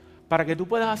para que tú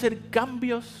puedas hacer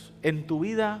cambios en tu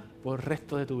vida por el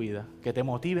resto de tu vida, que te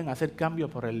motiven a hacer cambios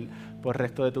por el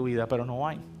resto de tu vida, pero no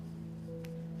hay.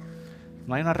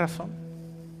 No hay una razón.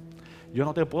 Yo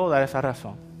no te puedo dar esa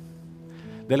razón.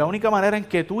 De la única manera en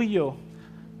que tú y yo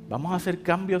vamos a hacer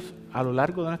cambios a lo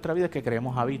largo de nuestra vida es que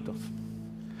creemos hábitos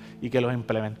y que los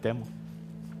implementemos.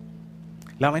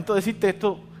 Lamento decirte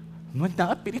esto, no es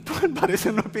nada espiritual,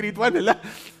 parece no espiritual, ¿verdad?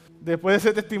 Después de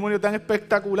ese testimonio tan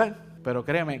espectacular, pero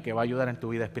créeme que va a ayudar en tu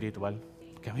vida espiritual,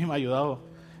 que a mí me ha ayudado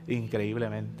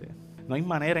increíblemente. No hay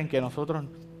manera en que nosotros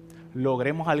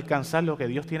logremos alcanzar lo que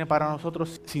Dios tiene para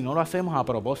nosotros si no lo hacemos a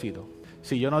propósito.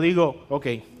 Si yo no digo, ok,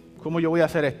 ¿cómo yo voy a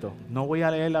hacer esto? No voy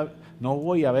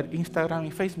a ver Instagram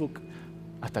y Facebook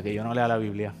hasta que yo no lea la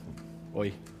Biblia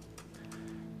hoy.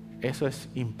 Eso es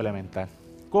implementar.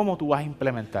 ¿Cómo tú vas a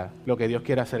implementar lo que Dios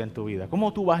quiere hacer en tu vida?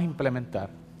 ¿Cómo tú vas a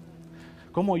implementar?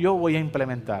 ¿Cómo yo voy a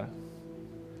implementar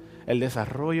el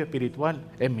desarrollo espiritual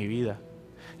en mi vida?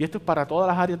 Y esto es para todas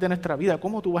las áreas de nuestra vida.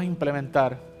 ¿Cómo tú vas a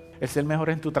implementar el ser mejor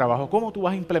en tu trabajo? ¿Cómo tú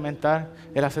vas a implementar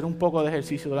el hacer un poco de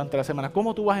ejercicio durante la semana?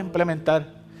 ¿Cómo tú vas a implementar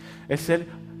el ser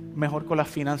mejor con las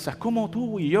finanzas? ¿Cómo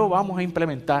tú y yo vamos a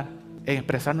implementar en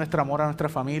expresar nuestro amor a nuestra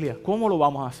familia? ¿Cómo lo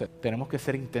vamos a hacer? Tenemos que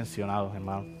ser intencionados,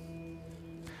 hermano.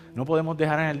 No podemos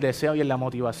dejar en el deseo y en la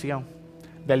motivación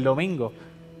del domingo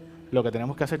lo que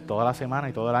tenemos que hacer toda la semana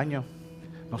y todo el año.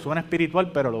 No suena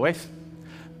espiritual, pero lo es.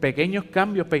 Pequeños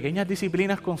cambios, pequeñas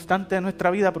disciplinas constantes en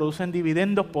nuestra vida producen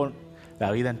dividendos por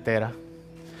la vida entera.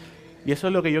 Y eso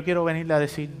es lo que yo quiero venirle a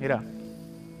decir. Mira,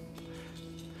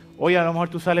 hoy a lo mejor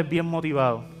tú sales bien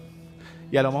motivado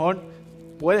y a lo mejor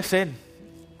puede ser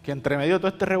que entre medio de todo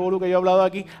este revolú que yo he hablado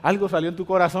aquí, algo salió en tu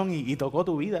corazón y tocó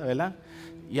tu vida, ¿verdad?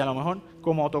 Y a lo mejor,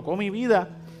 como tocó mi vida,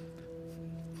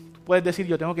 tú puedes decir,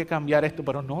 yo tengo que cambiar esto,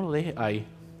 pero no lo dejes ahí.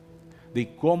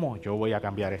 De cómo yo voy a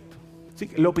cambiar esto. Así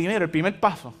que el primer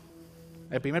paso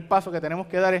que tenemos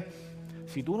que dar es,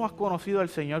 si tú no has conocido al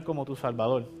Señor como tu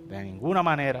Salvador, de ninguna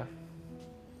manera,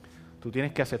 tú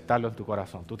tienes que aceptarlo en tu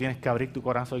corazón. Tú tienes que abrir tu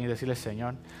corazón y decirle,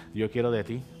 Señor, yo quiero de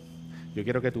ti. Yo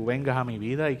quiero que tú vengas a mi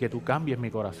vida y que tú cambies mi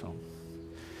corazón.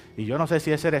 Y yo no sé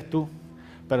si ese eres tú,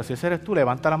 pero si ese eres tú,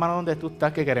 levanta la mano donde tú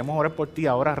estás, que queremos orar por ti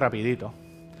ahora rapidito.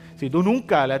 Si tú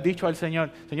nunca le has dicho al Señor,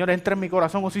 Señor, entra en mi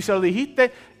corazón, o si se lo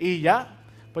dijiste y ya,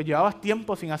 pues llevabas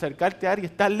tiempo sin acercarte a Él y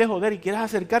estás lejos de Él y quieres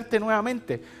acercarte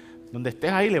nuevamente, donde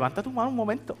estés ahí, levanta tu mano un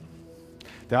momento.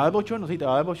 ¿Te va a dar bochorno? Sí, te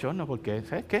va a dar bochorno, porque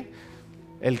 ¿sabes qué?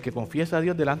 El que confiesa a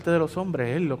Dios delante de los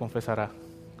hombres, Él lo confesará.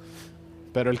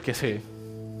 Pero el que se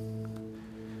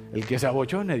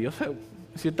abochorne, Dios, de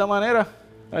cierta manera,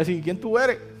 a decir, ¿quién tú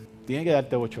eres? Tiene que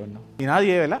darte bochorno. Y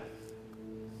nadie, ¿verdad?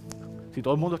 Si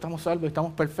todo el mundo estamos salvos y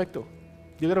estamos perfectos,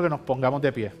 yo creo que nos pongamos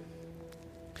de pie.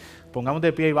 Pongamos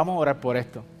de pie y vamos a orar por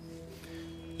esto.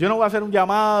 Yo no voy a hacer un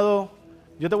llamado,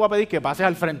 yo te voy a pedir que pases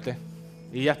al frente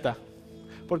y ya está.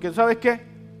 Porque ¿sabes qué?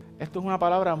 Esto es una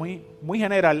palabra muy, muy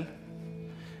general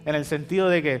en el sentido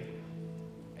de que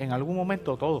en algún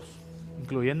momento todos,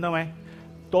 incluyéndome,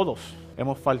 todos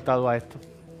hemos faltado a esto.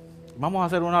 Vamos a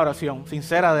hacer una oración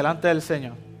sincera delante del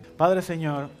Señor. Padre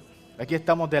Señor, aquí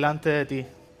estamos delante de ti.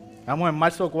 Estamos en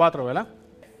marzo 4, ¿verdad?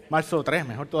 Marzo 3,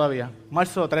 mejor todavía.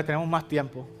 Marzo 3, tenemos más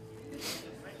tiempo.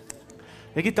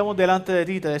 Y aquí estamos delante de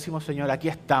ti y te decimos, Señor, aquí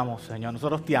estamos, Señor.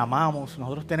 Nosotros te amamos,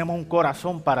 nosotros tenemos un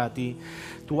corazón para ti.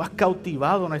 Tú has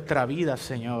cautivado nuestra vida,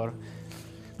 Señor.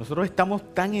 Nosotros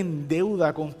estamos tan en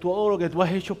deuda con todo lo que tú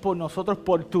has hecho por nosotros,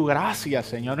 por tu gracia,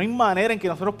 Señor. No hay manera en que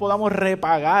nosotros podamos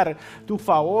repagar tu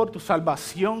favor, tu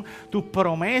salvación, tus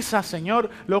promesas,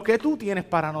 Señor. Lo que tú tienes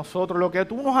para nosotros, lo que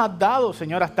tú nos has dado,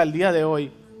 Señor, hasta el día de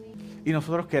hoy. Y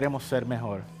nosotros queremos ser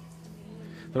mejor.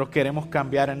 Nosotros queremos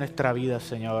cambiar en nuestra vida,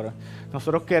 Señor.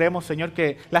 Nosotros queremos, Señor,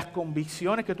 que las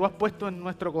convicciones que tú has puesto en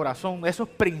nuestro corazón, esos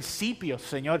principios,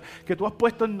 Señor, que tú has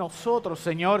puesto en nosotros,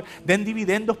 Señor, den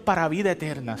dividendos para vida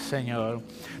eterna, Señor.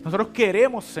 Nosotros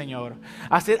queremos, Señor,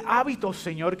 hacer hábitos,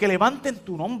 Señor, que levanten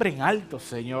tu nombre en alto,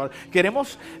 Señor.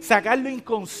 Queremos sacar lo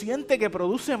inconsciente que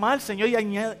produce mal, Señor,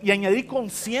 y añadir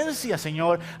conciencia,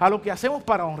 Señor, a lo que hacemos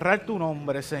para honrar tu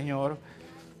nombre, Señor.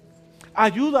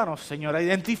 Ayúdanos, Señor, a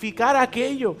identificar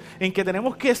aquello en que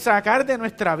tenemos que sacar de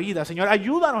nuestra vida, Señor.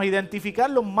 Ayúdanos a identificar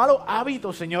los malos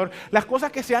hábitos, Señor. Las cosas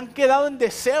que se han quedado en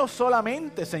deseos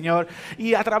solamente, Señor.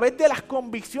 Y a través de las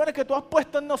convicciones que tú has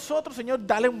puesto en nosotros, Señor,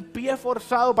 dale un pie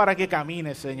forzado para que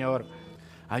camine, Señor.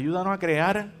 Ayúdanos a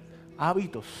crear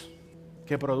hábitos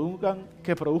que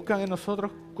produzcan en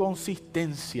nosotros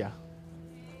consistencia.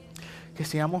 Que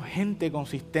seamos gente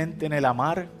consistente en el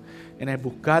amar, en el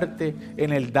buscarte,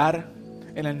 en el dar,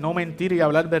 en el no mentir y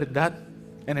hablar verdad,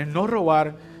 en el no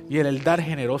robar y en el dar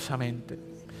generosamente.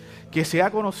 Que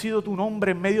sea conocido tu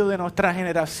nombre en medio de nuestra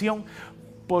generación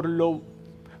por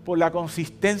la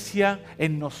consistencia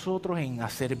en nosotros en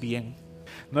hacer bien.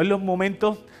 No en los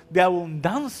momentos de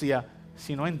abundancia,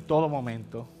 sino en todo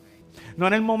momento. No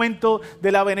en el momento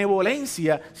de la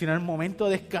benevolencia, sino en el momento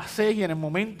de escasez y en el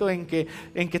momento en que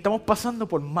estamos pasando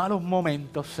por malos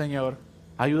momentos, Señor.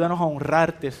 Ayúdanos a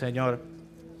honrarte, Señor,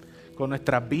 con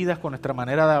nuestras vidas, con nuestra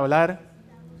manera de hablar,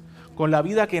 con la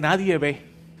vida que nadie ve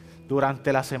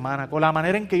durante la semana, con la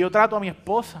manera en que yo trato a mi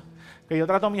esposa, que yo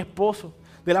trato a mi esposo,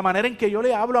 de la manera en que yo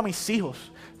le hablo a mis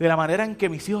hijos, de la manera en que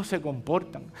mis hijos se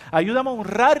comportan. Ayúdame a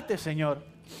honrarte, Señor,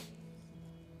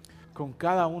 con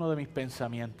cada uno de mis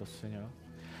pensamientos, Señor.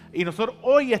 Y nosotros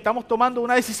hoy estamos tomando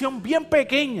una decisión bien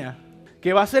pequeña,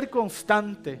 que va a ser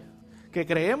constante, que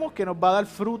creemos que nos va a dar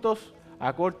frutos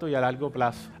a corto y a largo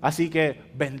plazo. Así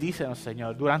que bendícenos,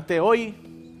 Señor. Durante hoy,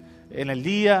 en el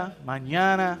día,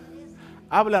 mañana,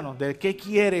 háblanos de qué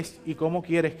quieres y cómo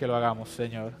quieres que lo hagamos,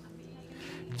 Señor.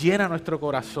 Llena nuestro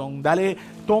corazón,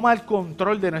 toma el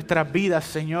control de nuestras vidas,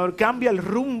 Señor. Cambia el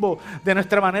rumbo de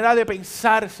nuestra manera de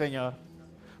pensar, Señor.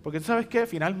 Porque tú sabes que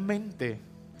finalmente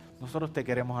nosotros te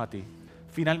queremos a ti.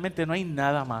 Finalmente no hay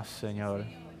nada más, Señor.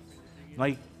 No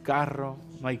hay carro,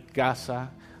 no hay casa,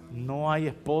 no hay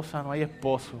esposa, no hay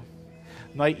esposo,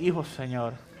 no hay hijos,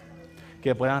 Señor,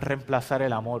 que puedan reemplazar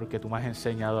el amor que tú me has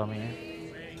enseñado a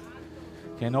mí.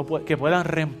 Que puedan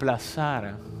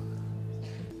reemplazar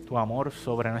tu amor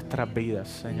sobre nuestras vidas,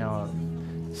 Señor.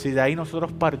 Si de ahí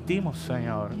nosotros partimos,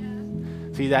 Señor.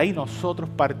 Si de ahí nosotros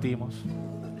partimos.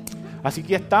 Así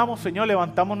que estamos, Señor,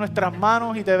 levantamos nuestras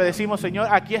manos y te decimos, Señor,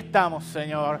 aquí estamos,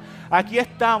 Señor. Aquí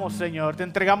estamos, Señor. Te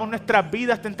entregamos nuestras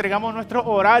vidas, te entregamos nuestros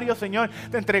horarios, Señor.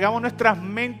 Te entregamos nuestras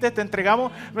mentes, te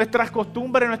entregamos nuestras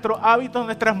costumbres, nuestros hábitos,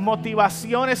 nuestras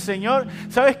motivaciones, Señor.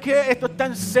 ¿Sabes qué? Esto está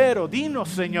en cero. Dinos,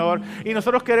 Señor. Y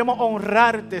nosotros queremos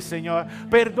honrarte, Señor.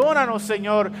 Perdónanos,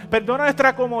 Señor. Perdona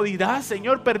nuestra comodidad,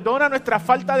 Señor. Perdona nuestra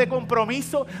falta de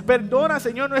compromiso. Perdona,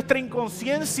 Señor, nuestra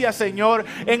inconsciencia, Señor,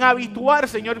 en habituar,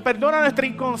 Señor. Perdona nuestra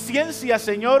inconsciencia,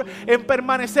 Señor, en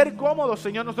permanecer cómodos,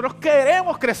 Señor. Nosotros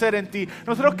queremos crecer en ti.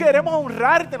 Nosotros queremos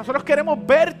honrarte. Nosotros queremos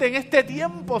verte en este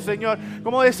tiempo, Señor.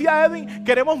 Como decía Edwin,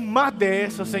 queremos más de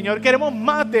eso, Señor. Queremos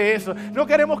más de eso. No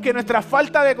queremos que nuestra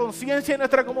falta de conciencia y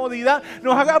nuestra comodidad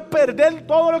nos haga perder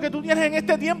todo lo que tú tienes en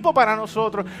este tiempo para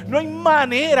nosotros. No hay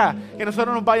manera que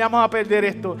nosotros nos vayamos a perder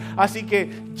esto. Así que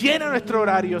llena nuestro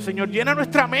horario, Señor. Llena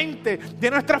nuestra mente,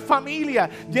 llena nuestra familia,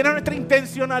 llena nuestra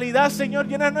intencionalidad, Señor.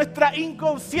 Llena nuestra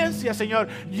inconsciencia, Señor.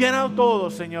 Llena todo,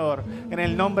 Señor. En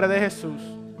el nombre de Jesús.